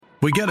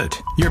We get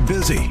it. You're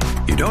busy.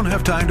 You don't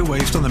have time to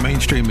waste on the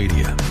mainstream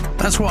media.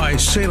 That's why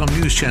Salem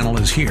News Channel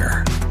is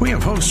here. We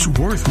have hosts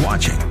worth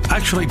watching,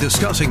 actually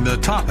discussing the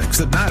topics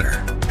that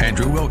matter.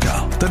 Andrew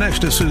Wilkow,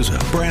 Dinesh D'Souza,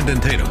 Brandon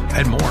Tatum,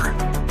 and more.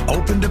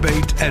 Open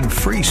debate and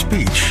free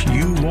speech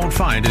you won't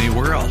find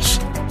anywhere else.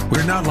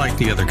 We're not like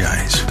the other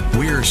guys.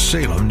 We're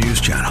Salem News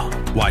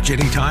Channel. Watch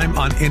anytime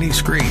on any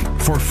screen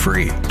for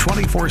free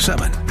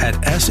 24/7 at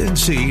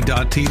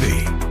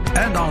snc.tv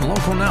and on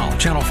Local Now,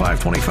 Channel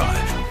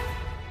 525.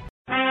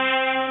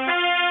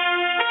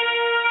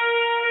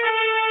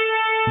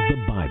 The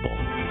Bible.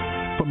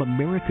 From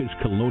America's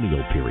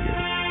colonial period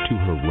to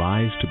her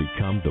rise to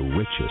become the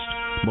richest,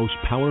 most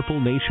powerful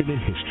nation in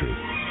history,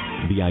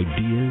 the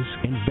ideas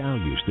and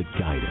values that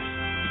guide us,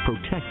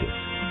 protect us,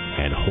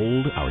 and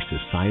hold our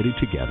society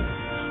together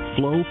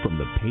flow from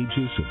the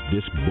pages of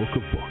this book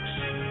of books.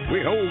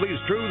 We hold these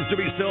truths to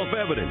be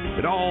self-evident,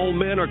 that all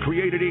men are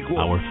created equal.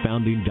 Our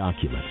founding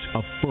documents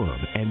affirm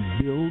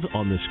and build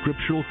on the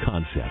scriptural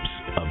concepts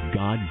of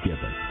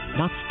God-given,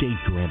 not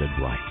state-granted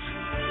rights,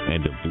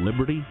 and of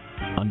liberty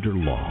under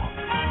law.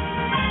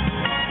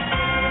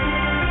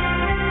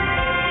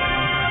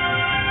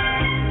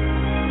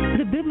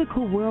 The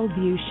biblical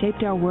worldview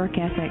shaped our work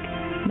ethic,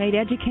 made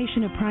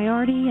education a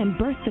priority, and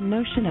birthed the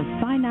notion of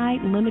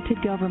finite,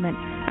 limited government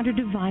under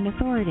divine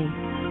authority.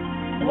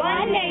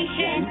 One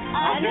nation,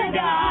 under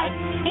God,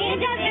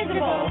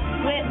 indivisible,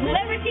 with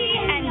liberty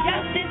and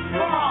justice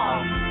for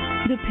all.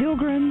 The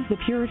Pilgrims, the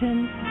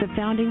Puritans, the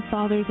Founding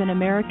Fathers, and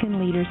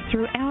American leaders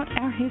throughout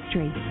our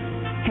history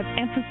have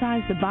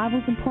emphasized the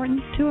Bible's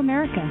importance to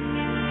America.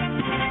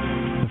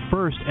 The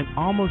first and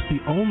almost the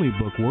only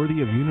book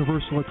worthy of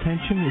universal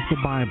attention is the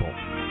Bible.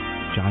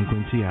 John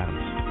Quincy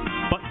Adams.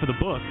 But for the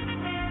book,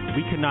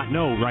 we cannot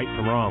know right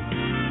from wrong.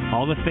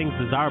 All the things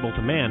desirable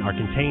to man are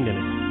contained in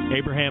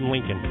it. Abraham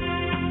Lincoln.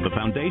 The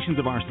foundations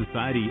of our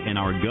society and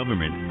our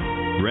government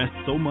rest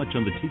so much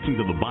on the teachings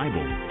of the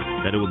Bible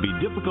that it would be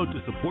difficult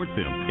to support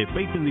them if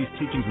faith in these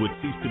teachings would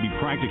cease to be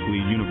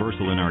practically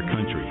universal in our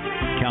country.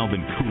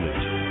 Calvin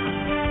Coolidge.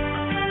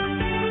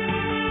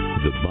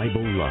 The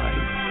Bible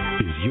Live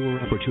is your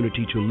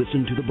opportunity to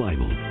listen to the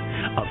Bible.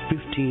 A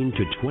 15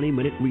 to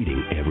 20-minute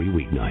reading every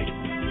weeknight.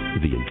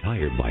 The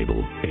entire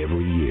Bible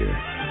every year.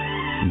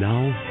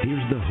 Now,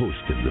 here's the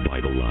host of the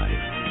Bible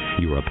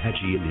Live, your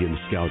Apache Indian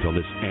scout on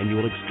this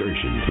annual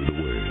excursion through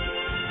the Word,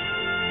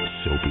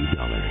 Soapy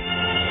Dollar.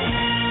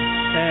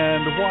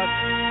 And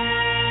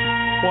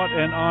what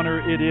an honor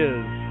it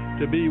is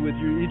to be with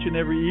you each and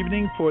every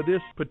evening for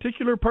this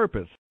particular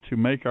purpose, to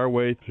make our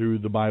way through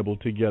the Bible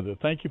together.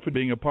 Thank you for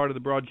being a part of the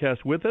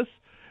broadcast with us.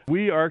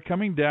 We are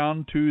coming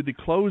down to the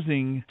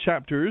closing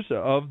chapters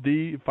of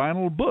the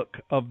final book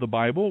of the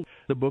Bible,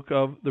 the book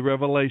of the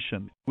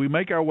Revelation. We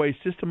make our way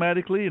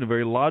systematically in a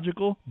very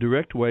logical,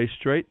 direct way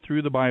straight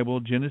through the Bible,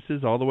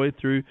 Genesis all the way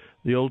through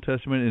the Old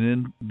Testament and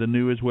in the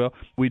New as well.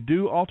 We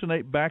do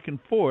alternate back and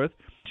forth,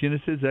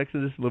 Genesis,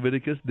 Exodus,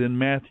 Leviticus, then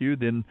Matthew,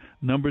 then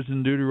Numbers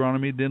and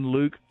Deuteronomy, then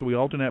Luke. We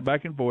alternate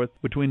back and forth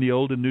between the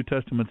Old and New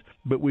Testaments,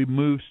 but we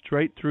move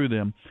straight through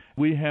them.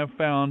 We have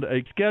found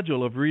a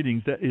schedule of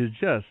readings that is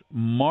just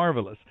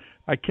marvelous.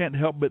 I can't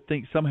help but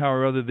think somehow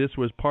or other this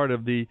was part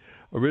of the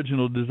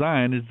original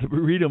design, is to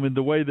read them in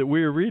the way that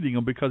we're reading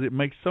them, because it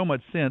makes so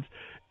much sense,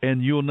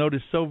 and you'll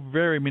notice so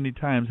very many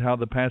times how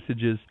the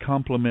passages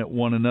complement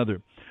one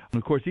another.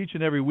 And of course, each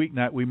and every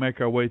weeknight we make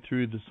our way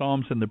through the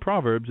Psalms and the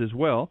Proverbs as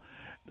well,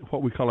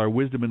 what we call our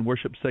Wisdom and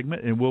Worship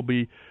segment, and we'll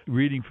be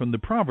reading from the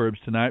Proverbs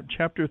tonight,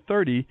 chapter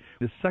 30,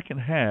 the second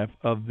half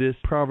of this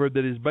proverb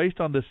that is based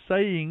on the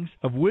sayings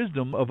of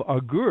wisdom of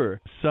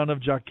Agur, son of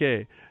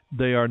Jakeh.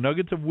 They are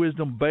nuggets of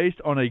wisdom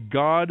based on a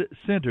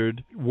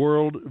God-centered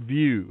world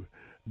view.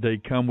 They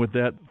come with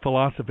that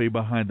philosophy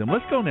behind them.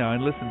 Let's go now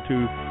and listen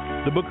to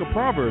the book of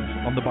Proverbs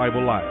on the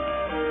Bible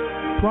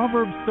Live.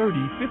 Proverbs 30,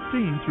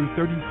 15 through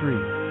 33.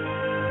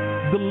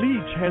 The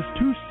leech has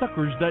two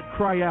suckers that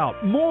cry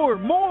out, "More,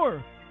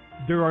 more!"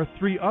 There are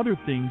three other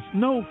things,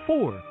 no,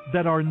 four,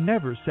 that are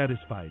never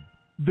satisfied: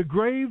 the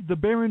grave, the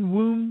barren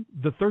womb,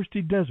 the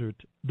thirsty desert,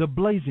 the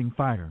blazing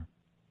fire.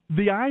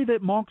 The eye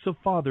that mocks a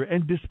father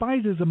and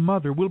despises a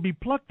mother will be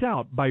plucked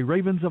out by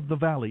ravens of the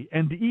valley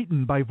and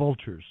eaten by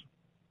vultures.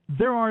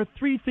 There are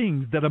three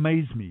things that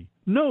amaze me,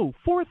 no,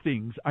 four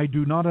things I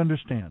do not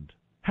understand: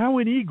 how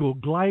an eagle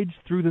glides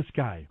through the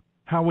sky,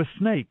 how a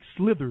snake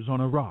slithers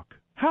on a rock,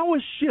 how a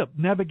ship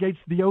navigates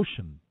the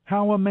ocean,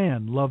 how a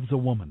man loves a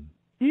woman.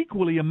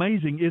 Equally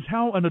amazing is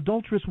how an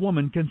adulterous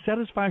woman can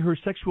satisfy her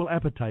sexual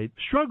appetite,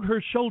 shrug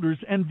her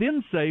shoulders, and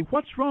then say,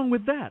 "What's wrong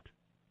with that?"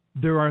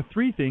 There are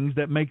three things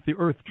that make the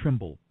earth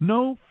tremble.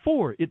 No,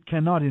 four it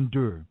cannot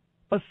endure: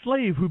 a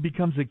slave who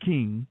becomes a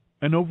king,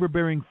 an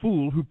overbearing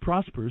fool who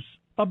prospers,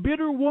 a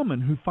bitter woman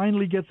who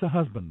finally gets a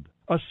husband,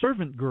 a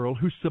servant girl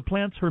who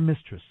supplants her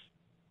mistress.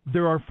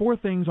 There are four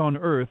things on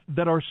earth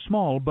that are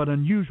small but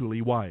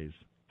unusually wise.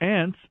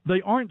 Ants,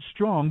 they aren't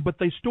strong, but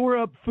they store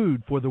up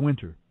food for the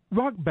winter.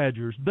 Rock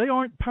badgers, they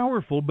aren't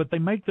powerful, but they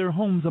make their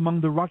homes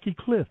among the rocky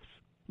cliffs.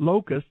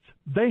 Locusts,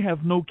 they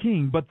have no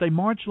king, but they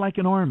march like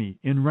an army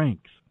in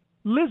ranks.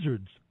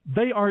 Lizards,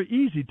 they are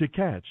easy to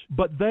catch,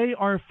 but they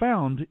are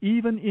found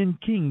even in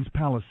kings'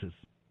 palaces.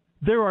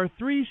 There are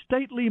 3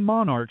 stately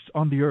monarchs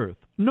on the earth.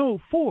 No,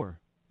 4.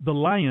 The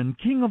lion,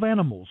 king of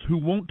animals, who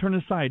won't turn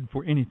aside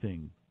for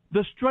anything.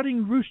 The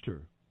strutting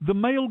rooster. The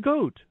male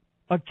goat.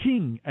 A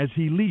king as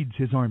he leads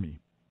his army.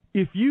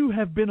 If you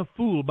have been a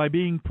fool by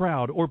being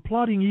proud or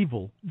plotting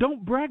evil,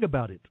 don't brag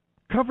about it.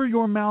 Cover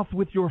your mouth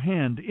with your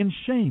hand in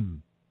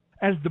shame.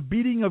 As the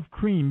beating of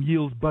cream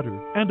yields butter,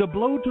 and a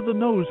blow to the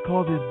nose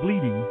causes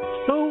bleeding,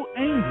 so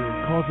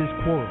anger causes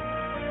quarrel.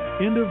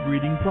 End of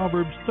reading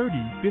Proverbs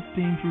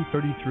 30:15 through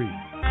 33.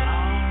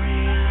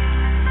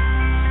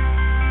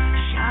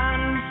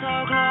 Shining so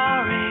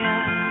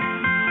glorious,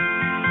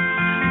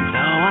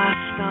 though I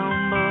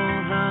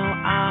stumble, though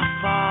I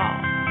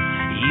fall,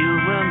 you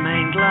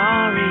remain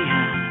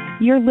glorious.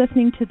 You're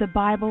listening to the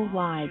Bible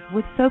Live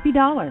with Sophie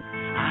Dollar.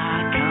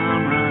 I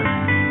come running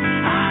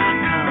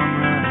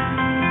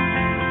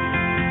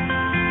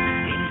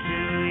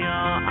into your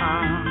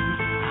arms.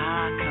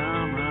 I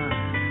come running.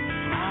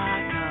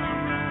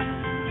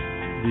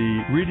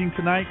 The reading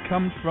tonight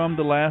comes from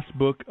the last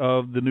book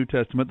of the New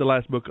Testament, the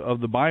last book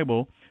of the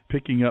Bible,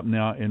 picking up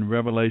now in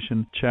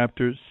Revelation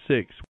chapter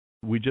 6.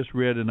 We just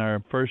read in our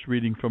first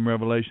reading from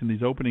Revelation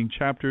these opening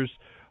chapters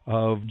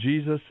of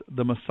Jesus,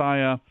 the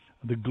Messiah,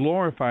 the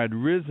glorified,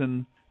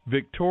 risen,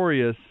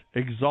 victorious,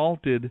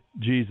 exalted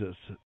Jesus,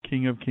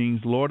 King of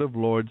Kings, Lord of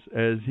Lords,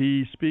 as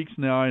he speaks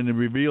now and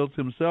reveals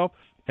himself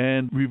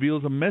and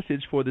reveals a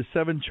message for the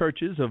 7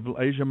 churches of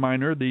Asia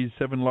Minor, these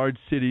 7 large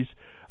cities,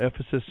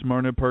 Ephesus,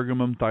 Smyrna,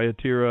 Pergamum,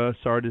 Thyatira,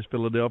 Sardis,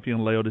 Philadelphia,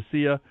 and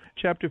Laodicea.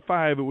 Chapter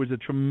 5, it was a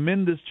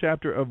tremendous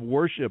chapter of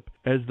worship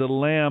as the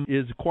Lamb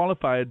is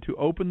qualified to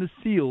open the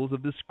seals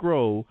of the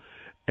scroll,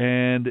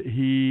 and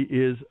he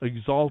is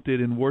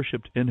exalted and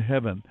worshipped in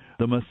heaven,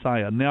 the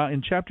Messiah. Now,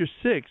 in chapter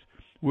 6,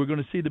 we're going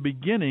to see the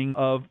beginning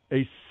of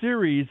a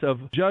series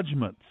of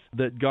judgments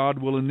that God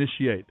will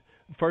initiate.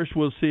 First,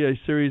 we'll see a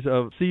series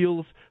of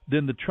seals,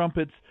 then the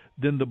trumpets,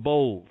 then the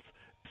bowls.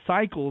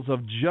 Cycles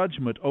of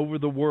judgment over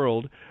the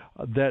world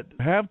that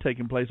have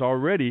taken place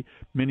already,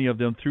 many of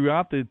them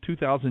throughout the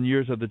 2,000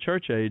 years of the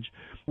church age.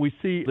 We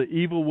see the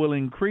evil will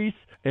increase,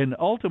 and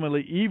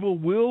ultimately evil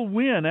will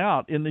win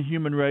out in the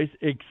human race,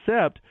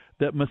 except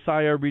that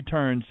Messiah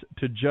returns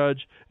to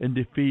judge and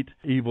defeat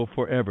evil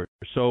forever.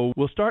 So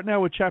we'll start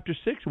now with chapter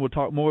 6, and we'll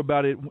talk more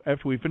about it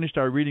after we finished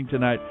our reading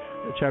tonight,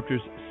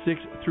 chapters 6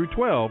 through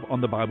 12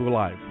 on the Bible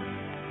Live.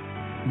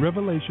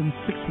 Revelation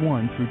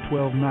 6:1 through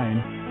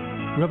 12:9.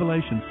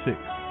 Revelation 6.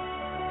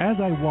 As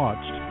I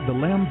watched, the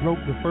Lamb broke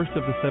the first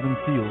of the 7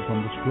 seals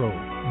on the scroll.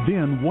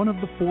 Then one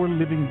of the 4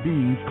 living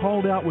beings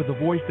called out with a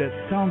voice that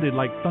sounded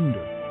like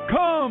thunder,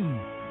 "Come!"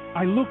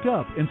 I looked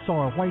up and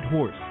saw a white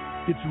horse.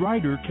 Its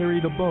rider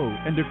carried a bow,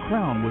 and a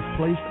crown was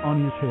placed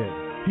on his head.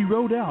 He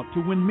rode out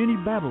to win many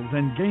battles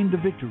and gained the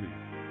victory.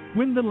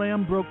 When the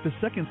Lamb broke the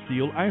second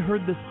seal, I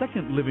heard the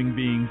second living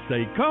being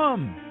say,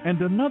 "Come!"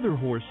 And another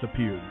horse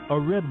appeared, a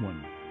red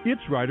one.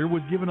 Its rider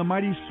was given a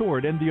mighty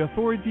sword and the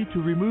authority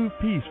to remove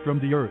peace from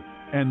the earth,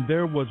 and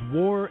there was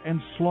war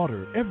and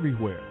slaughter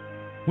everywhere.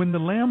 When the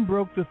Lamb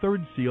broke the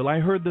third seal, I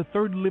heard the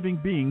third living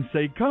being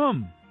say,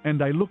 "Come!"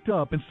 And I looked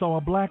up and saw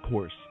a black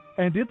horse,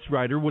 and its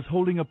rider was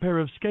holding a pair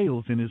of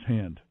scales in his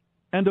hand.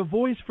 And a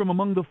voice from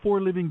among the 4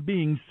 living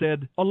beings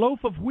said, "A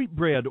loaf of wheat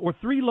bread or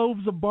 3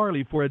 loaves of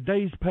barley for a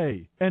day's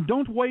pay, and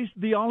don't waste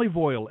the olive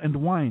oil and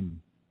wine."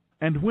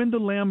 And when the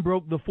Lamb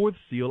broke the 4th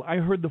seal, I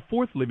heard the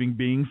 4th living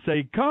being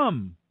say,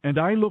 "Come!" And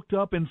I looked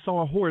up and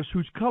saw a horse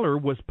whose color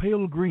was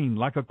pale green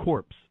like a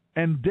corpse,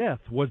 and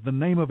Death was the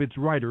name of its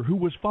rider, who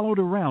was followed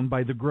around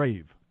by the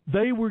grave.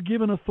 They were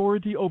given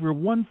authority over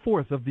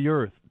 1/4 of the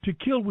earth, to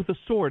kill with the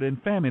sword and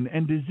famine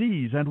and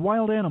disease and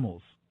wild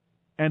animals.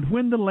 And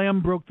when the Lamb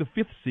broke the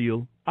 5th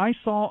seal, I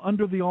saw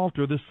under the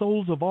altar the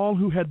souls of all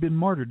who had been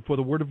martyred for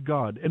the word of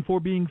God and for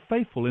being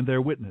faithful in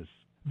their witness.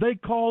 They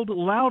called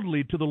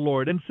loudly to the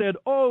Lord and said,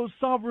 "O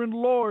sovereign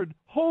Lord,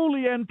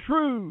 holy and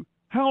true,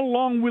 how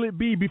long will it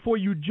be before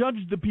you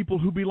judge the people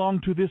who belong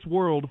to this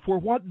world for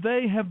what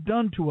they have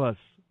done to us?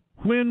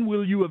 When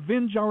will you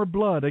avenge our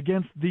blood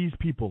against these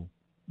people?"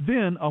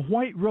 Then a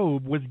white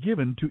robe was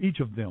given to each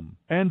of them,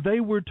 and they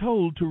were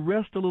told to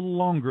rest a little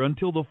longer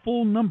until the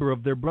full number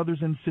of their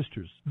brothers and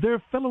sisters, their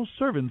fellow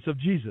servants of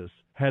Jesus,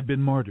 had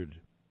been martyred.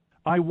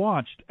 I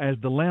watched as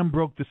the Lamb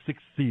broke the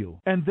 6th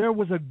seal, and there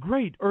was a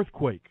great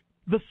earthquake.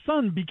 The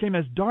sun became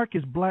as dark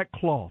as black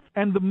cloth,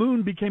 and the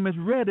moon became as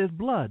red as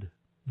blood.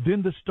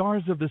 Then the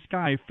stars of the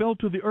sky fell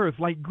to the earth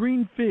like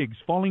green figs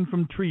falling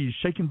from trees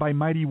shaken by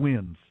mighty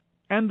winds.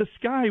 And the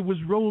sky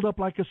was rolled up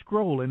like a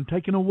scroll and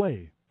taken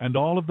away, and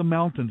all of the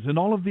mountains and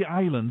all of the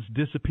islands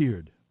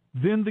disappeared.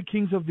 Then the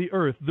kings of the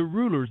earth, the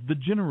rulers, the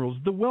generals,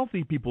 the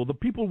wealthy people, the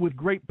people with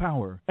great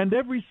power, and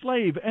every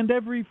slave and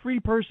every free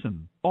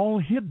person, all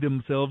hid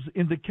themselves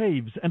in the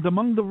caves and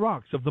among the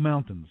rocks of the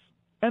mountains.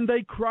 And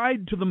they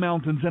cried to the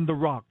mountains and the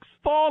rocks,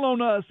 "Fall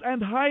on us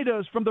and hide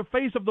us from the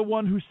face of the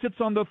one who sits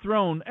on the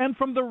throne and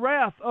from the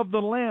wrath of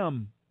the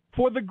Lamb."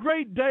 For the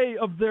great day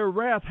of their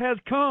wrath has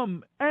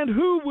come, and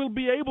who will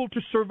be able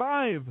to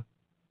survive?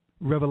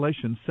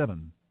 Revelation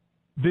 7.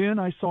 Then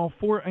I saw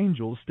 4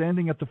 angels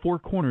standing at the 4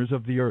 corners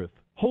of the earth,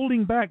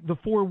 holding back the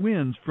 4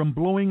 winds from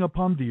blowing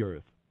upon the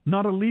earth.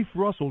 Not a leaf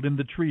rustled in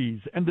the trees,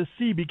 and the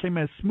sea became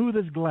as smooth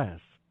as glass.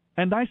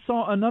 And I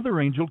saw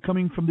another angel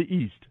coming from the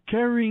east,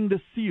 carrying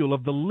the seal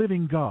of the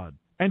living God.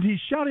 And he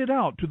shouted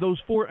out to those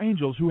 4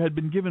 angels who had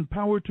been given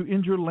power to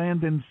injure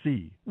land and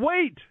sea,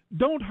 "Wait!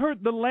 Don't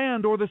hurt the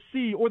land or the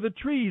sea or the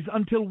trees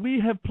until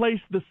we have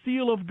placed the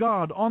seal of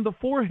God on the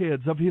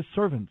foreheads of his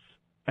servants."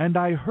 And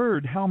I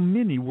heard how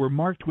many were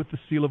marked with the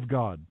seal of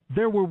God.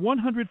 There were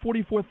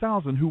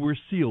 144,000 who were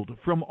sealed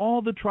from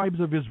all the tribes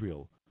of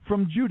Israel.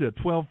 From Judah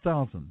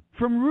 12,000,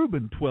 from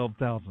Reuben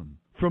 12,000,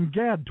 from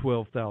Gad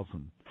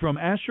 12,000, from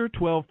Asher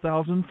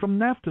 12,000, from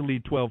Naphtali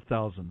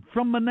 12,000,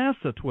 from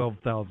Manasseh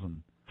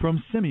 12,000,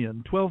 from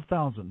Simeon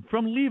 12,000,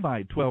 from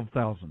Levi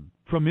 12,000,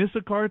 from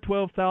Issachar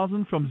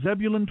 12,000, from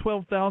Zebulun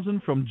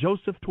 12,000, from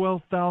Joseph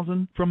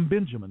 12,000, from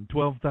Benjamin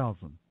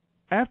 12,000.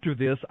 After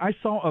this I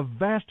saw a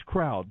vast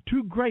crowd,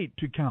 too great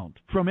to count,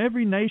 from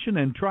every nation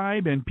and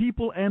tribe and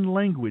people and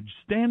language,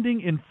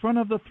 standing in front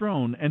of the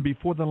throne and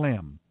before the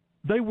Lamb.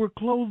 They were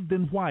clothed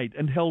in white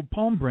and held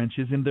palm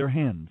branches in their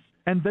hands,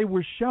 and they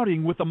were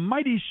shouting with a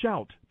mighty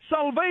shout,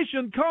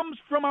 "Salvation comes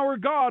from our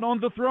God on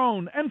the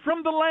throne and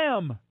from the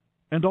Lamb!"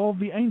 And all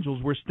the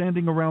angels were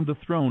standing around the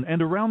throne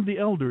and around the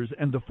elders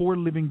and the 4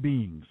 living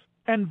beings.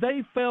 And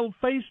they fell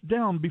face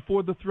down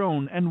before the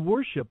throne and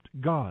worshipped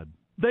God.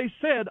 They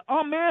said,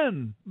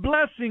 "Amen!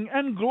 Blessing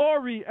and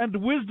glory and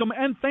wisdom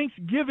and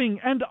thanksgiving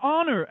and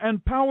honor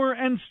and power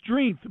and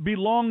strength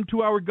belong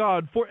to our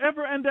God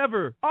forever and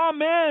ever.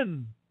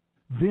 Amen!"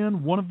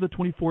 Then one of the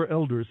 24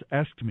 elders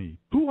asked me,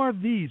 "Who are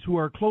these who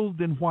are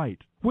clothed in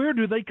white? Where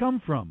do they come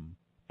from?"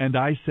 And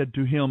I said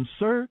to him,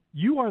 "Sir,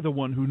 you are the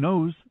one who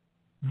knows."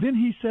 Then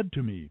he said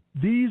to me,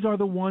 "These are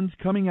the ones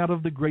coming out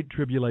of the great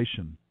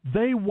tribulation.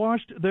 They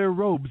washed their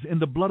robes in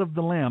the blood of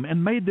the Lamb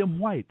and made them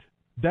white.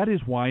 That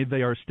is why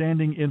they are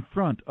standing in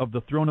front of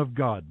the throne of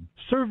God,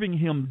 serving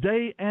him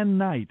day and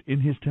night in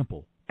his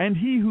temple. And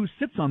he who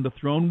sits on the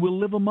throne will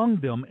live among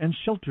them and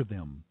shelter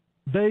them.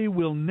 They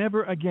will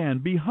never again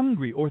be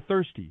hungry or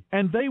thirsty,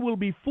 and they will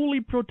be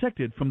fully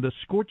protected from the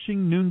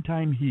scorching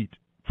noontime heat.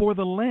 For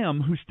the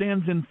Lamb who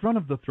stands in front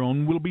of the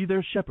throne will be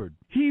their shepherd.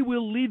 He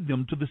will lead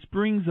them to the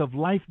springs of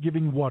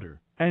life-giving water,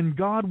 and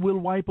God will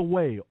wipe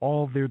away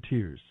all their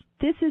tears."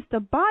 This is the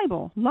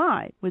Bible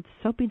Live with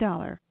Soapy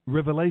Dollar.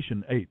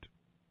 Revelation 8.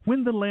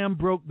 When the Lamb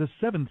broke the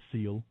 7th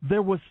seal,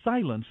 there was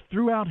silence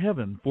throughout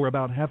heaven for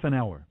about half an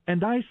hour.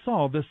 And I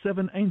saw the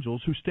 7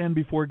 angels who stand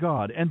before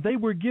God, and they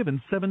were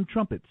given 7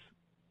 trumpets.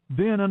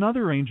 Then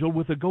another angel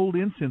with a gold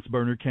incense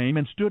burner came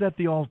and stood at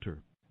the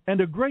altar. And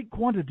a great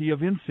quantity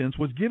of incense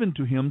was given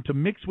to him to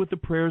mix with the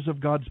prayers of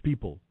God's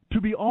people,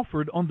 to be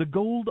offered on the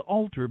gold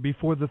altar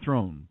before the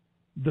throne.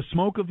 The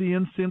smoke of the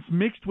incense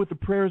mixed with the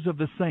prayers of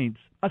the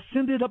saints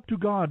ascended up to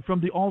God from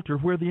the altar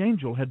where the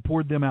angel had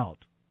poured them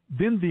out.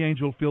 Then the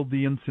angel filled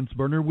the incense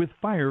burner with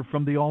fire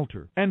from the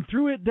altar, and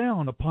threw it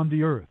down upon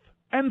the earth.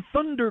 And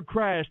thunder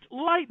crashed,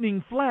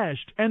 lightning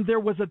flashed, and there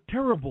was a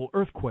terrible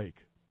earthquake.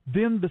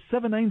 Then the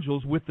 7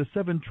 angels with the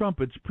 7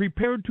 trumpets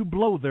prepared to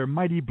blow their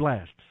mighty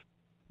blasts.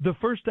 The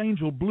first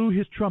angel blew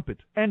his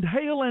trumpet, and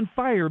hail and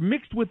fire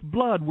mixed with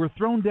blood were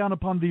thrown down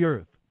upon the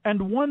earth.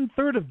 And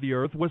 1/3 of the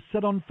earth was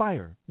set on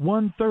fire.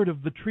 1/3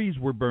 of the trees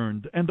were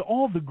burned, and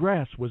all the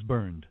grass was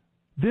burned.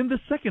 Then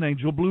the second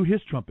angel blew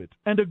his trumpet,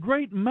 and a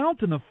great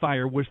mountain of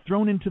fire was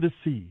thrown into the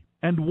sea.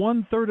 And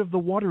 1/3 of the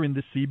water in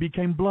the sea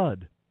became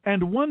blood.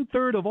 And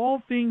 1/3 of all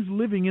things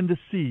living in the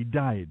sea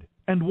died.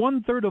 And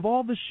 1/3 of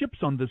all the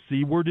ships on the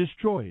sea were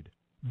destroyed.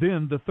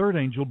 Then the third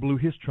angel blew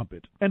his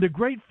trumpet, and a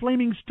great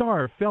flaming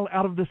star fell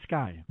out of the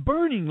sky,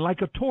 burning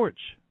like a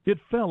torch.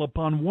 It fell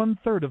upon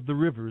 1/3 of the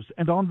rivers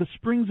and on the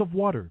springs of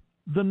water.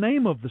 The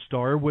name of the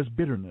star was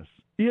Bitterness.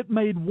 It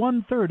made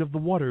 1/3 of the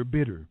water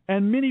bitter,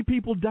 and many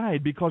people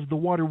died because the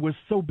water was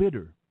so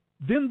bitter.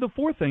 Then the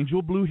fourth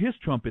angel blew his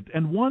trumpet,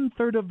 and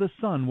 1/3 of the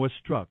sun was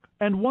struck,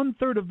 and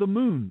 1/3 of the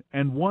moon,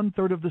 and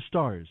 1/3 of the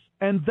stars,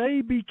 and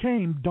they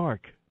became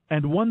dark.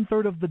 And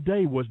 1/3 of the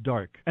day was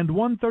dark, and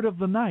 1/3 of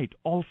the night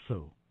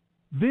also.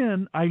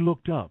 Then I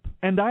looked up,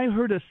 and I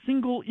heard a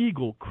single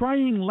eagle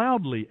crying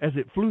loudly as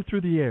it flew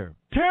through the air,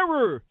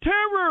 "Terror!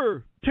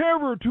 Terror!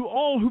 Terror to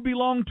all who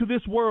belong to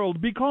this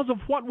world, because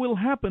of what will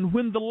happen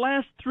when the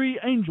last 3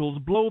 angels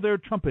blow their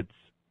trumpets."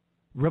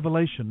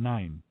 Revelation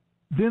 9.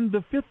 Then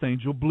the 5th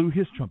angel blew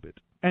his trumpet,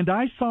 and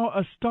I saw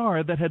a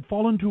star that had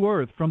fallen to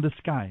earth from the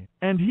sky,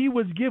 and he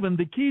was given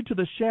the key to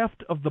the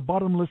shaft of the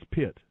bottomless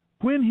pit.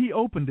 When he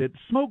opened it,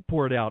 smoke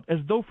poured out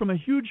as though from a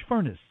huge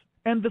furnace,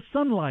 and the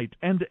sunlight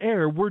and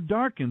air were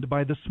darkened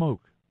by the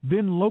smoke.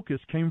 Then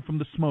locusts came from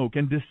the smoke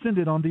and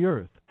descended on the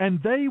earth,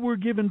 and they were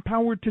given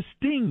power to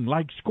sting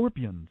like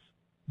scorpions.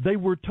 They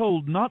were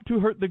told not to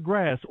hurt the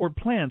grass or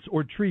plants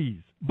or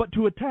trees, but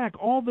to attack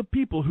all the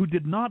people who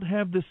did not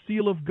have the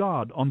seal of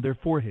God on their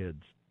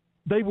foreheads.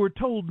 They were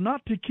told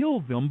not to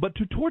kill them, but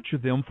to torture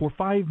them for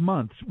 5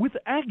 months, with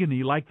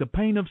agony like the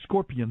pain of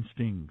scorpion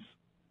stings.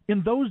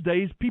 In those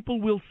days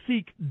people will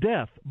seek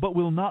death, but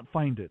will not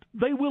find it.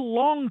 They will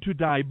long to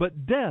die,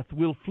 but death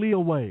will flee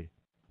away.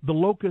 The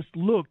locusts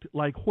looked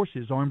like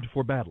horses armed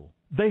for battle.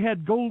 They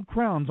had gold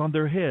crowns on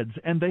their heads,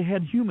 and they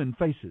had human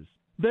faces.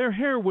 Their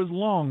hair was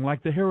long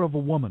like the hair of a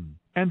woman,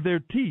 and their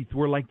teeth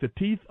were like the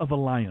teeth of a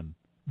lion.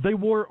 They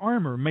wore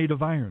armor made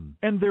of iron,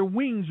 and their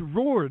wings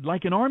roared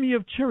like an army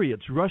of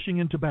chariots rushing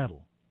into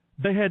battle.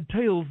 They had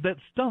tails that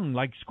stung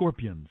like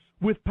scorpions,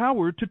 with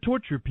power to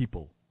torture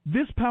people.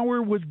 This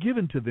power was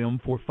given to them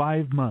for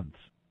 5 months.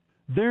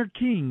 Their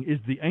king is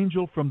the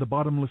angel from the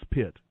bottomless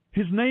pit.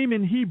 His name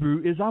in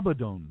Hebrew is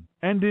Abaddon,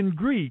 and in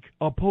Greek,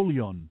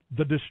 Apollyon,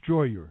 the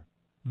destroyer.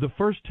 The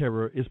first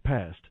terror is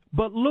past.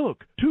 But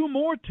look, 2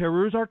 more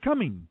terrors are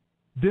coming.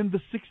 Then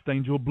the 6th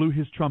angel blew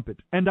his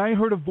trumpet, and I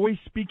heard a voice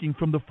speaking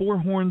from the 4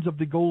 horns of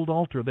the gold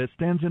altar that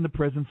stands in the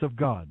presence of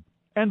God.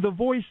 And the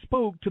voice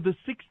spoke to the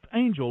 6th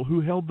angel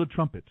who held the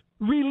trumpet.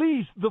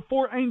 Release the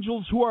 4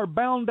 angels who are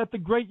bound at the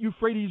great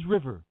Euphrates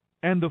River.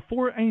 And the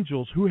 4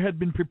 angels who had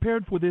been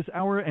prepared for this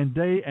hour and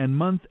day and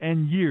month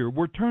and year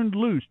were turned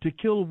loose to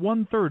kill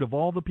 1/3 of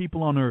all the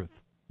people on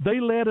earth. They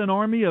led an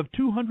army of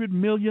 200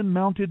 million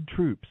mounted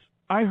troops.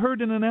 I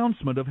heard an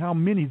announcement of how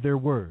many there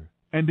were.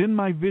 And in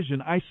my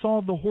vision I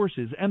saw the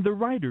horses and the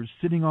riders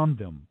sitting on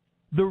them.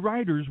 The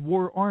riders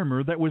wore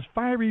armor that was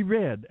fiery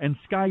red and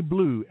sky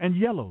blue and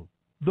yellow.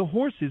 The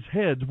horses'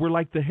 heads were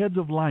like the heads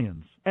of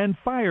lions, and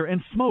fire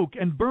and smoke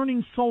and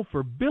burning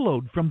sulfur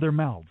billowed from their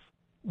mouths.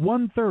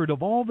 1/3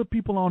 of all the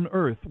people on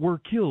earth were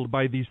killed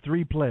by these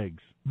 3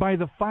 plagues, by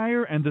the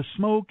fire and the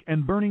smoke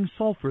and burning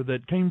sulfur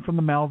that came from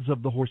the mouths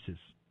of the horses.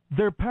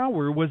 Their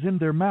power was in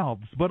their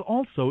mouths, but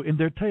also in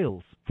their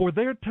tails, for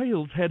their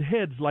tails had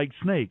heads like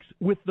snakes,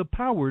 with the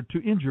power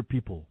to injure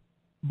people.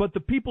 But the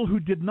people who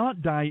did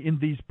not die in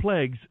these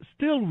plagues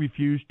still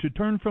refused to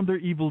turn from their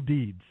evil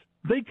deeds.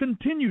 They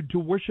continued to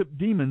worship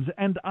demons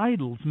and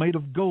idols made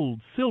of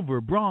gold,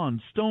 silver,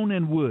 bronze, stone,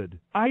 and wood,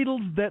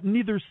 idols that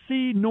neither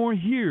see nor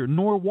hear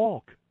nor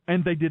walk.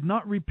 And they did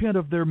not repent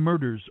of their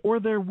murders, or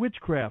their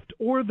witchcraft,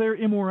 or their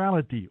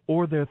immorality,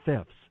 or their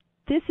thefts.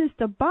 This is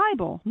the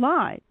Bible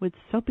Live with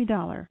Soapy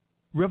Dollar.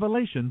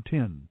 Revelation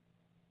 10.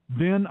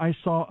 Then I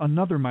saw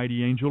another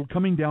mighty angel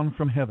coming down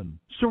from heaven,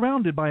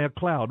 surrounded by a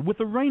cloud, with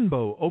a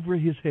rainbow over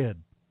his head.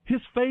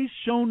 His face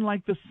shone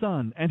like the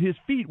sun, and his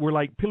feet were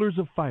like pillars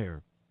of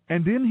fire.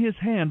 And in his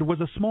hand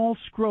was a small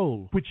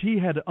scroll, which he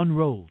had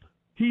unrolled.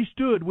 He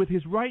stood with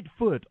his right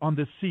foot on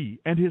the sea,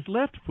 and his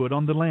left foot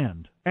on the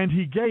land. And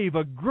he gave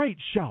a great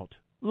shout,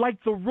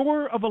 like the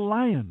roar of a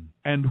lion.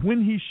 And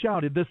when he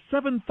shouted, the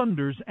 7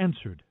 thunders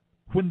answered.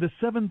 When the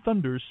 7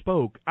 thunders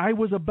spoke, I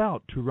was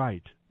about to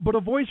write. But a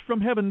voice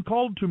from heaven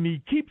called to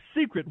me, Keep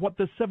secret what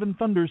the 7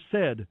 thunders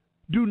said.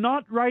 Do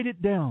not write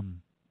it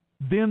down.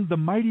 Then the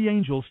mighty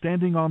angel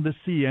standing on the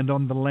sea and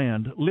on the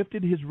land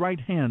lifted his right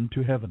hand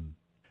to heaven.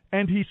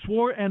 And he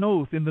swore an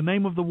oath in the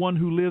name of the one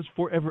who lives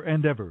forever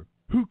and ever,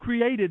 who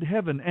created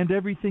heaven and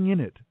everything in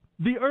it,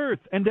 the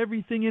earth and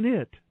everything in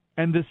it,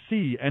 and the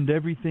sea and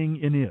everything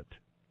in it.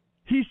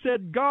 He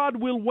said, God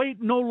will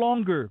wait no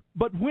longer,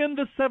 but when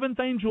the 7th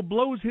angel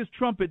blows his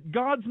trumpet,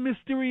 God's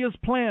mysterious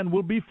plan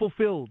will be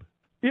fulfilled.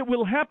 It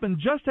will happen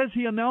just as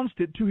he announced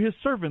it to his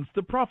servants,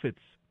 the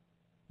prophets.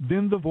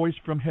 Then the voice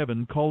from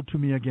heaven called to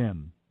me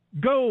again,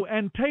 Go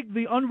and take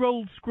the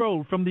unrolled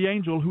scroll from the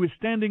angel who is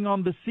standing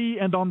on the sea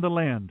and on the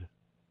land.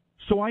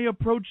 So I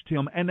approached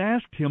him and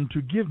asked him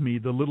to give me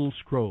the little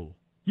scroll.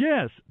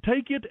 Yes,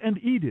 take it and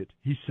eat it,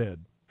 he said.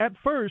 At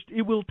first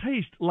it will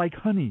taste like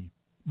honey,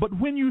 but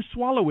when you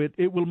swallow it,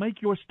 it will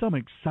make your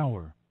stomach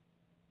sour.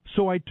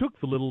 So I took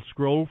the little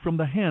scroll from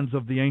the hands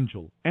of the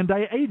angel, and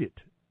I ate it.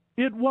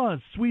 It was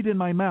sweet in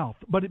my mouth,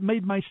 but it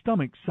made my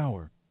stomach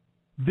sour.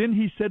 Then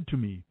he said to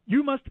me,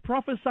 You must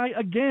prophesy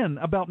again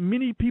about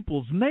many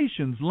peoples,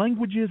 nations,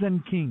 languages,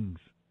 and kings.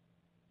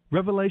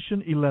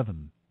 Revelation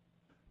 11.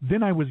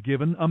 Then I was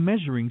given a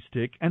measuring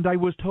stick, and I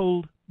was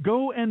told,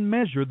 Go and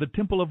measure the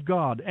temple of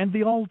God and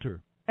the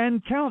altar,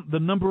 and count the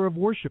number of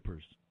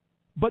worshippers.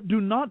 But do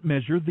not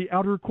measure the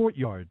outer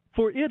courtyard,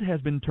 for it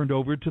has been turned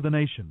over to the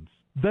nations.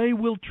 They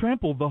will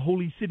trample the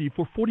holy city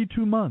for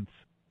 42 months.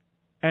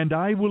 And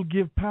I will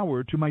give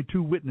power to my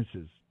 2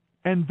 witnesses,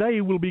 and they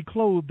will be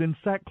clothed in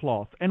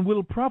sackcloth, and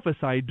will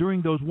prophesy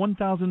during those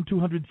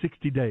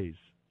 1,260 days.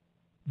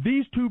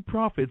 These 2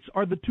 prophets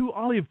are the 2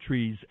 olive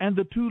trees and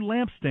the 2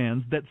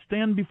 lampstands that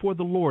stand before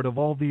the Lord of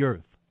all the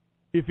earth.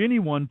 If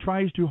anyone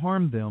tries to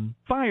harm them,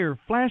 fire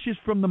flashes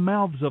from the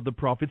mouths of the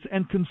prophets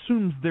and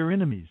consumes their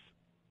enemies.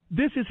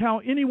 This is how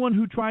anyone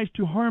who tries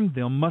to harm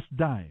them must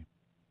die.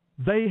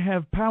 They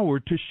have power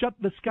to shut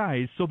the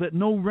skies so that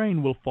no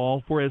rain will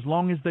fall for as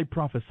long as they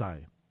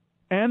prophesy.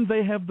 And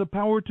they have the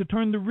power to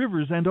turn the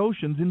rivers and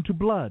oceans into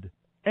blood,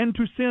 and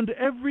to send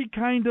every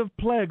kind of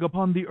plague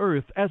upon the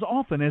earth as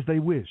often as they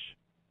wish.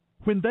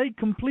 When they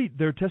complete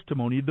their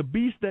testimony, the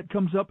beast that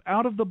comes up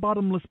out of the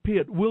bottomless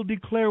pit will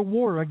declare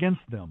war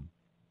against them.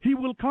 He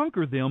will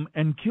conquer them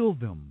and kill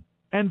them.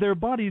 and their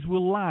bodies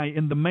will lie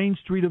in the main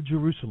street of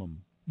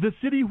Jerusalem, the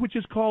city which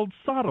is called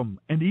Sodom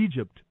and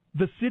Egypt,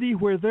 the city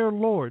where their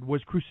Lord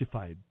was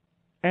crucified.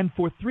 And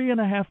for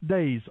 3.5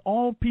 days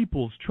all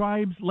peoples,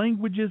 tribes,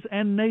 languages,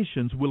 and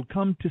nations will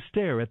come to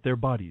stare at their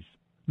bodies.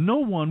 No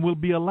one will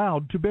be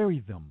allowed to bury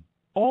them.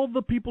 All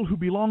the people who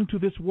belong to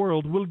this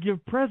world will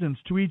give presents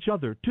to each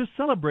other to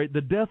celebrate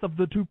the death of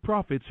the 2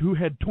 prophets who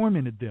had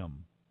tormented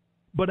them.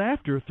 But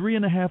after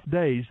 3.5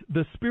 days,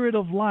 the Spirit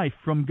of life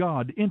from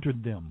God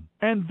entered them,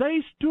 and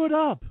they stood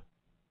up,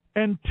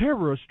 and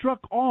terror struck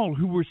all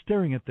who were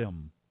staring at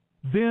them.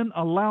 Then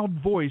a loud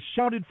voice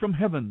shouted from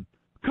heaven,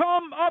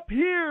 "Come up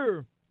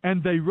here!"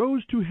 And they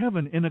rose to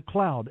heaven in a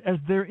cloud as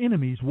their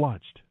enemies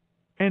watched.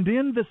 And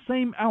in the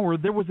same hour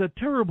there was a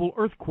terrible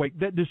earthquake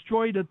that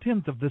destroyed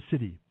 1/10 of the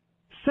city.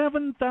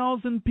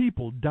 7,000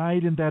 people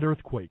died in that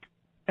earthquake.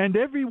 And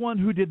everyone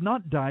who did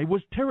not die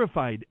was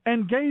terrified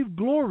and gave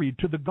glory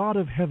to the God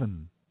of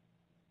heaven.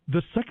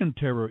 The second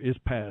terror is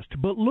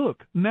past, but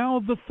look, now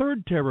the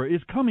third terror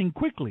is coming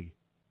quickly.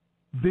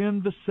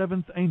 Then the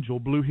 7th angel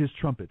blew his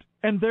trumpet,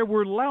 and there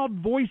were loud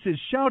voices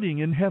shouting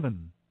in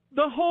heaven,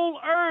 "The whole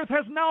earth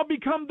has now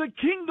become the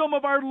kingdom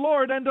of our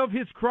Lord and of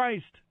his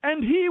Christ,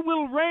 and he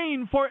will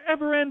reign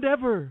forever and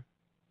ever."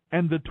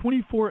 And the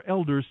 24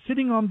 elders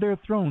sitting on their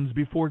thrones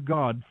before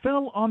God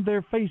fell on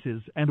their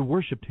faces and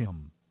worshipped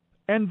him.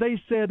 And they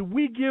said,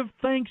 "We give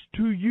thanks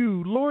to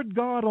you, Lord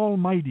God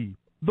Almighty,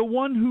 the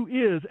one who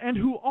is and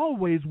who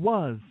always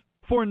was.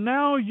 For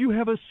now you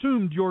have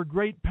assumed your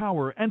great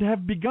power and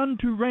have begun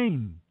to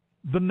reign.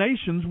 The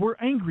nations were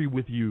angry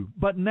with you,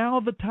 but now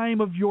the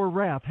time of your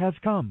wrath has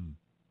come.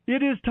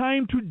 It is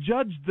time to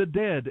judge the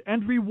dead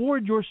and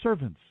reward your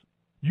servants.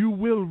 You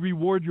will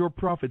reward your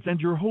prophets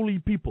and your holy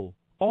people,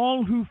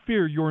 all who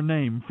fear your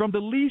name, from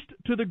the least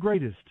to the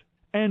greatest.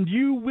 And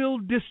you will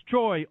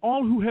destroy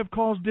all who have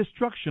caused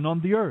destruction on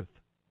the earth."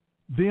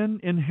 Then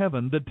in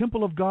heaven the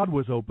temple of God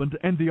was opened,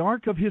 and the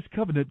ark of his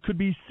covenant could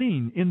be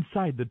seen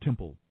inside the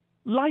temple.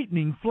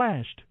 Lightning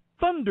flashed,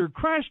 thunder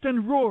crashed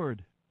and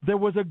roared. There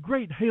was a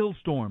great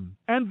hailstorm,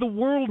 and the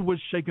world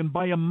was shaken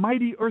by a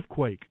mighty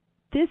earthquake.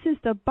 This is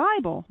the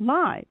Bible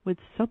Live with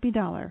Soapy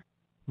Dollar.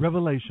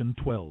 Revelation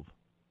 12.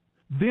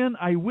 Then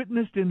I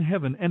witnessed in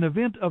heaven an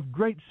event of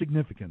great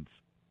significance.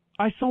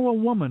 I saw a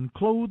woman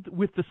clothed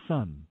with the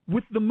sun,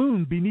 with the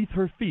moon beneath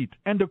her feet,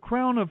 and a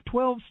crown of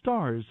 12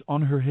 stars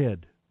on her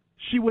head.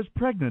 She was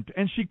pregnant,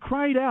 and she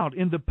cried out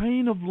in the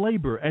pain of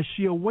labor as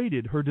she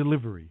awaited her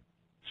delivery.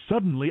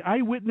 Suddenly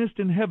I witnessed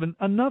in heaven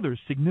another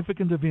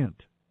significant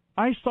event.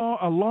 I saw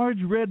a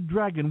large red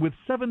dragon with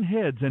 7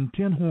 heads and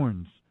 10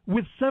 horns,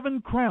 with 7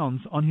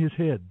 crowns on his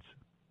heads.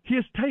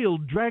 His tail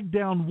dragged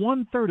down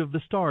 1/3 of the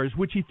stars,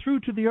 which he threw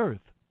to the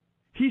earth.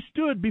 He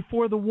stood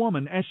before the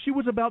woman as she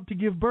was about to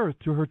give birth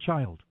to her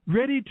child,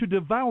 ready to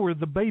devour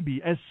the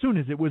baby as soon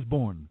as it was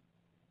born.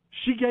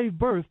 She gave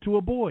birth to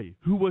a boy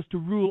who was to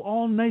rule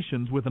all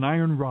nations with an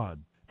iron rod.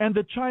 And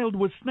the child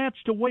was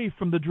snatched away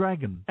from the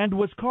dragon and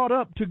was caught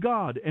up to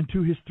God and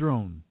to his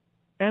throne.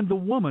 And the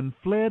woman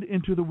fled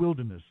into the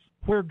wilderness,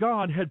 where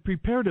God had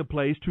prepared a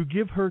place to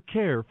give her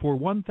care for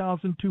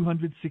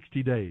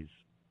 1,260 days.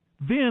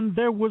 Then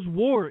there was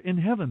war in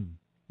heaven.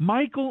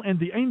 Michael and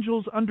the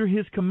angels under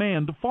his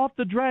command fought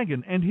the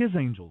dragon and his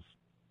angels.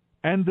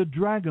 And the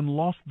dragon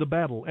lost the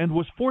battle and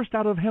was forced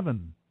out of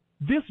heaven.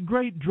 This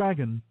great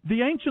dragon,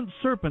 the ancient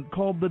serpent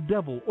called the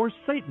devil or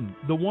Satan,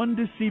 the one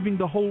deceiving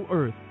the whole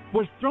earth,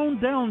 was thrown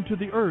down to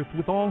the earth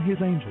with all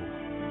his angels.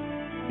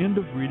 End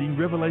of reading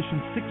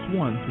Revelation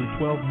 6:1 through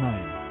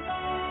 12:9.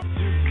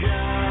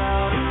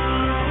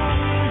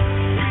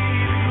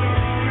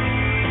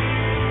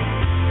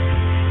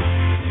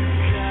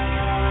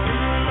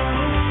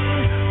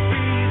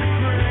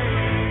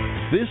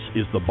 This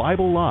is the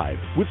Bible Live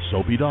with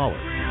Soapy Dollar.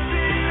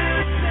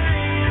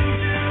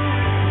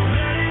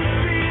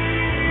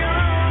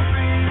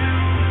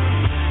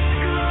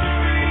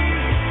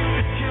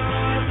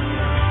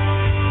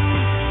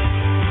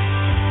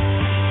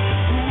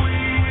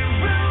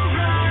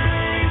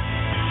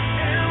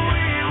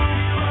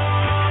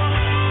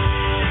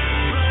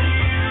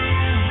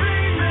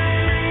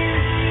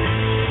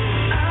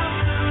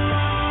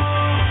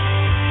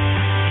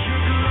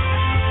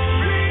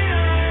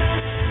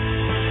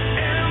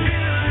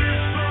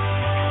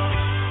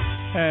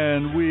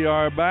 We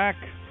are back.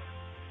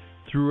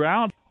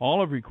 Throughout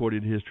all of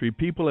recorded history,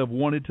 people have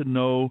wanted to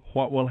know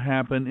what will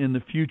happen in the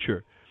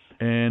future.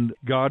 And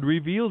God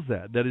reveals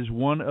that. That is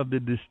one of the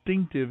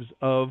distinctives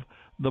of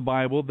the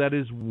Bible. That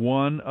is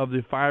one of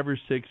the 5 or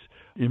 6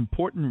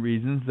 important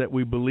reasons that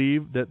we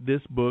believe that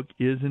this book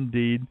is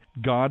indeed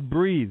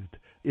God-breathed,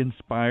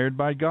 inspired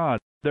by God.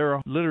 There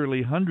are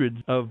literally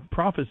hundreds of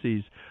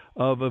prophecies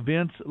of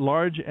events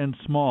large and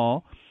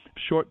small,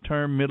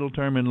 short-term,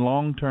 middle-term, and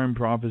long-term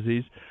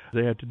prophecies.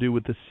 They have to do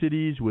with the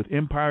cities, with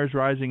empires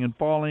rising and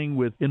falling,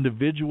 with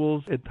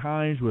individuals at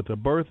times, with the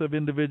birth of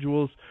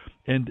individuals.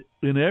 And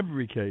in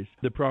every case,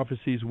 the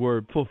prophecies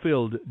were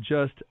fulfilled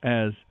just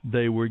as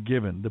they were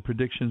given. The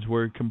predictions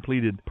were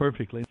completed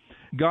perfectly.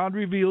 God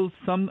reveals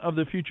some of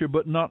the future,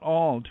 but not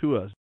all to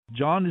us.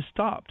 John is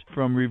stopped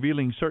from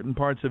revealing certain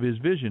parts of his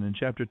vision in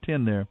chapter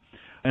 10 there.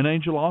 An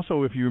angel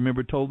also, if you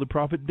remember, told the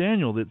prophet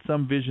Daniel that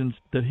some visions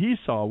that he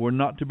saw were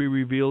not to be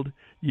revealed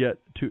yet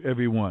to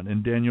everyone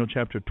in Daniel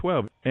chapter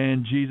 12.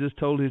 And Jesus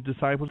told his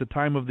disciples the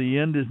time of the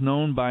end is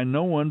known by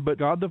no one but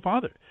God the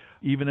Father.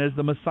 Even as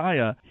the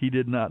Messiah, he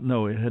did not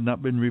know. It had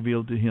not been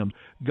revealed to him.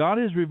 God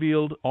has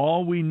revealed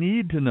all we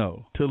need to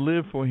know to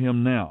live for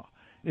him now.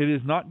 It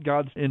is not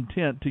God's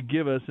intent to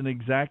give us an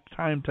exact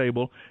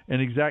timetable,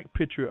 an exact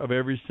picture of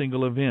every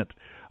single event.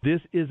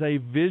 This is a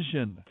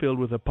vision filled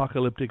with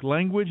apocalyptic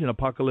language and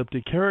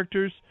apocalyptic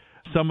characters.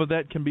 Some of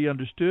that can be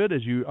understood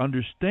as you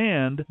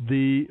understand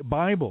the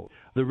Bible,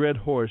 the red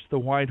horse, the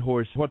white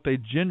horse, what they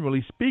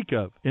generally speak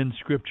of in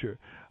Scripture.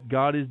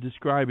 God is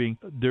describing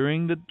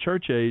during the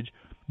church age,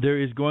 there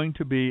is going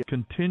to be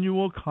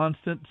continual,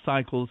 constant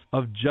cycles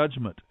of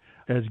judgment.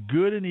 As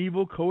good and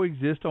evil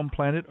coexist on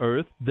planet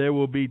Earth, there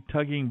will be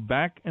tugging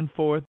back and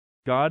forth.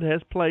 God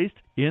has placed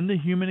in the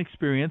human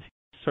experience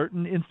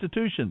certain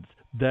institutions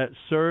that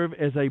serve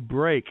as a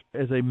brake,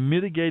 as a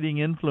mitigating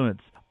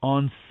influence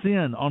on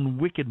sin, on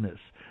wickedness.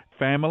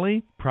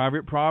 Family,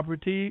 private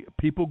property,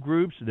 people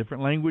groups,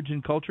 different language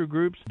and culture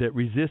groups that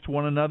resist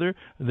one another.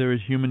 There is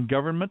human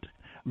government,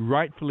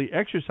 rightfully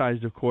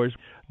exercised, of course,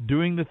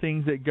 doing the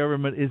things that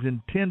government is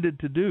intended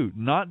to do,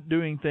 not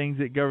doing things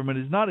that government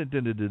is not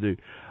intended to do.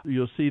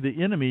 You'll see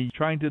the enemy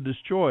trying to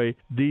destroy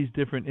these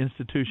different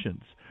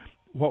institutions.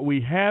 What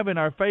we have in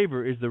our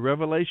favor is the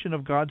revelation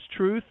of God's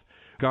truth,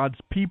 God's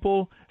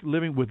people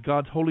living with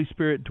God's Holy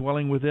Spirit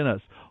dwelling within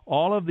us.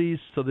 All of these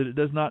so that it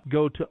does not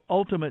go to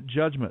ultimate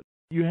judgment.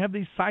 You have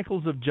these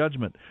cycles of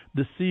judgment,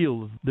 the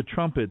seals, the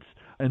trumpets,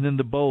 and then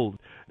the bowls.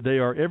 They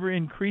are ever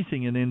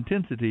increasing in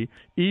intensity.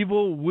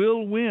 Evil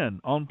will win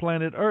on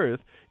planet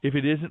Earth if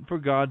it isn't for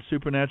God's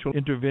supernatural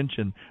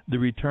intervention, the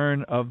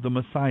return of the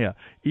Messiah.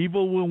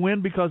 Evil will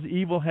win because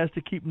evil has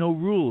to keep no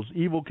rules.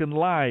 Evil can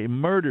lie,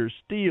 murder,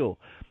 steal,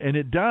 and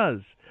it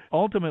does.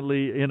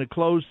 Ultimately, in a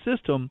closed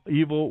system,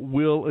 evil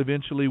will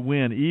eventually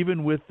win,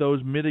 even with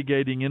those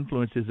mitigating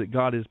influences that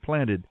God has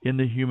planted in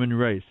the human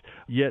race.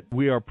 Yet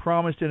we are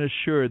promised and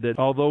assured that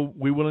although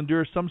we will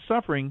endure some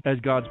suffering as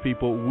God's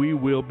people, we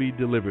will be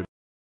delivered.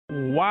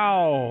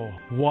 Wow,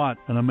 what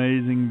an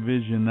amazing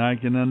vision. I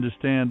can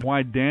understand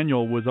why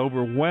Daniel was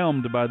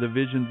overwhelmed by the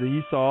visions that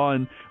he saw,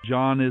 and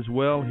John as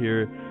well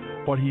here.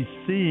 What he's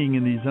seeing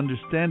in these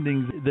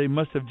understandings, they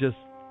must have just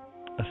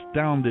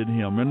astounded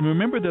him. And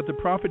remember that the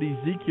prophet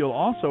Ezekiel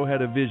also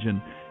had a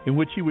vision in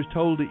which he was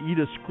told to eat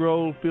a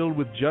scroll filled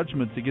with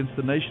judgments against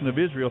the nation of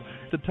Israel.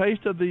 The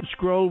taste of the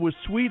scroll was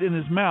sweet in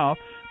his mouth,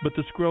 but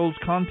the scroll's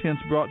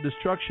contents brought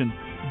destruction,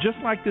 just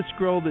like the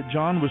scroll that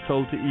John was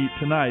told to eat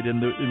tonight in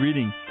the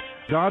reading.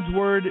 God's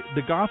word,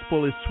 the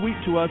gospel, is sweet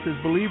to us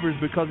as believers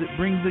because it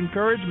brings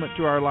encouragement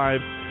to our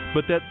lives,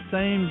 but that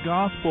same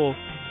gospel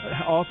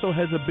also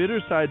has a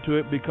bitter side to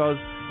it because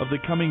of the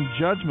coming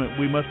judgment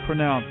we must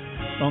pronounce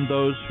on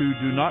those who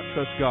do not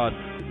trust God.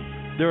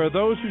 There are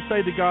those who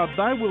say to God,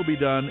 "Thy will be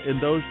done,"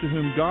 and those to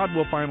whom God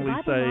will finally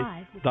say,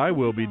 "Thy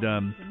will be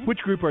done."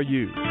 Which group are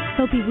you?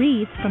 Sophie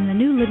reads from the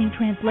New Living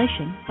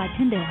Translation by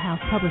Tyndale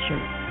House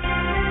Publishers.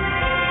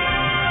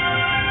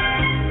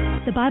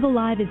 The Bible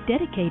Live is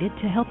dedicated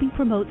to helping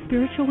promote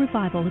spiritual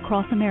revival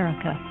across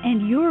America,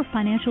 and your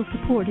financial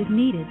support is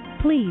needed.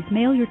 Please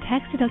mail your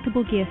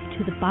tax-deductible gift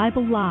to the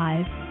Bible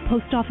Live,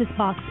 Post Office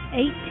Box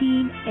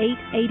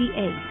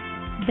 18888.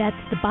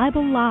 That's the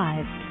Bible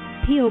Live,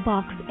 P.O.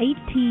 Box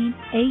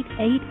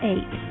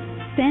 18888,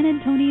 San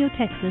Antonio,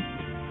 Texas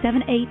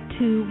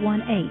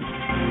 78218.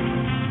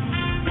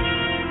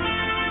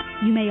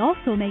 You may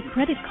also make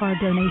credit card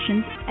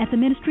donations at the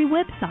ministry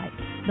website,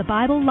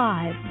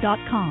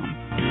 thebiblelive.com.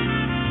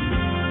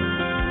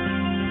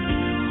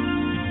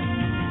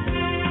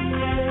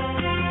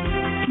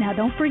 Now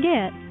don't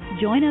forget,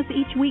 join us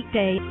each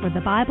weekday for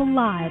the Bible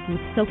Live with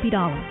Sophie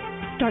Dollar.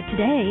 Start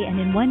today, and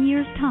in 1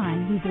 year's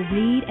time, we will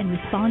read and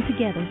respond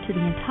together to the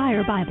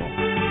entire Bible.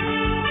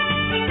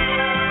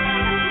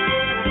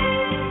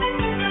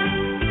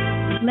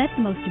 Let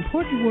the most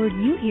important word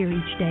you hear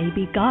each day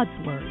be God's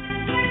Word.